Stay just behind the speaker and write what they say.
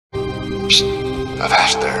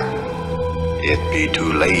Faster. It be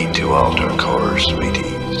too late to alter course,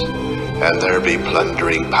 mateys, and there be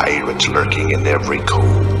plundering pirates lurking in every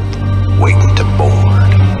cove, waiting to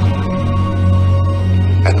board.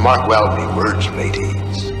 And mark well me words,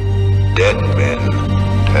 mateys, dead men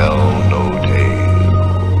tell no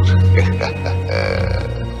tales.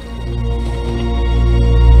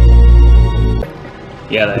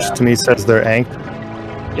 Yeah, they Which are. to me says they're anked.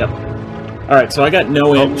 Yep. Alright, so I got no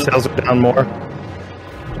Oh, ammo. sails are down more.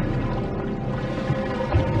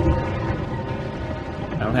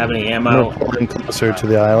 I don't have any I'm ammo, gonna pull in closer to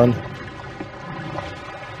the island.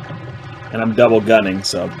 and I'm double gunning,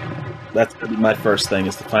 so that's gonna be my first thing,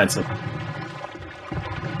 is to find some.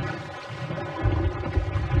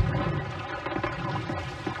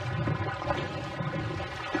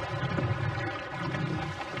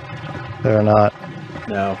 They're not.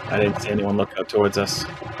 No, I didn't see anyone look up towards us.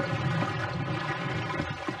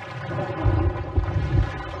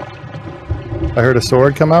 I heard a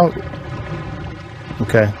sword come out.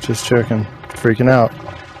 Okay, just checking. Freaking out.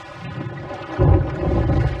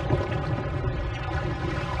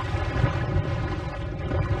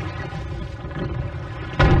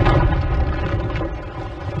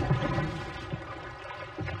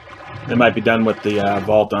 They might be done with the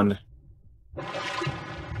vault under.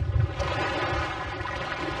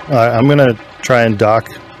 Alright, I'm gonna try and dock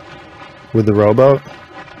with the rowboat.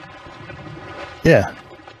 Yeah.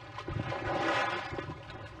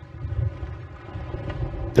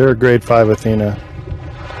 They're a grade 5 Athena.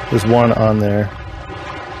 There's one on there.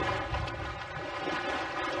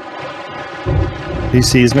 He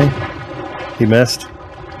sees me. He missed.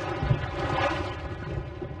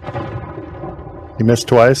 He missed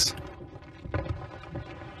twice.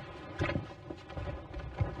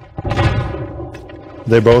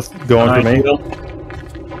 They're both going for me.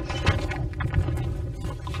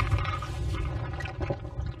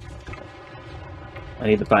 I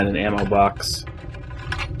need to find an ammo box.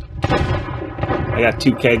 I got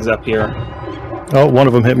 2 kegs up here. Oh, one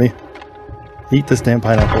of them hit me. Eat this damn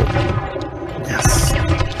pineapple. Yes.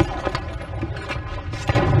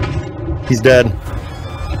 He's dead.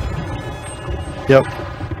 Yep.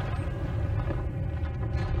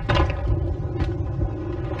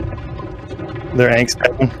 Their ank's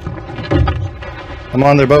down. I'm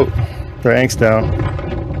on their boat. Their ank's down.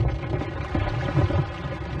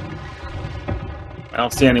 I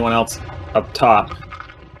don't see anyone else up top.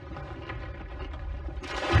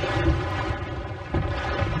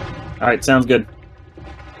 Alright, sounds good.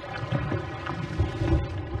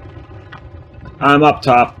 I'm up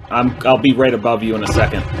top. I'll be right above you in a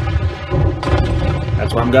second.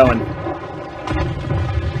 That's where I'm going.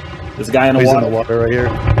 There's a guy in the He's water. in the water right here.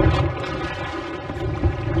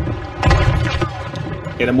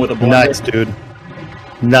 Hit him with a blunder. Nice, dude.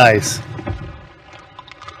 Nice.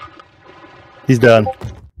 He's done.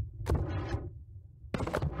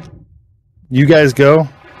 You guys go.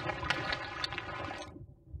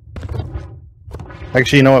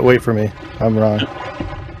 Actually, you know what? Wait for me. I'm wrong.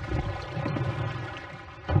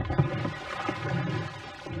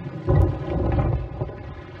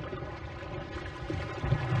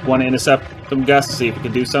 Want to intercept them, Gus? See if we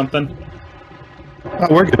can do something. Oh,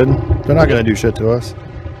 we're good. They're not gonna do shit to us.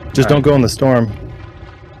 Just don't go in the storm.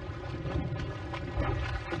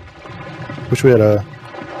 Wish we had a.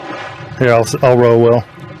 Here, I'll row, Will.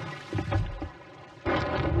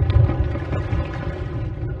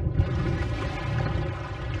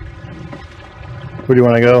 Where do you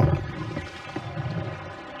want to go?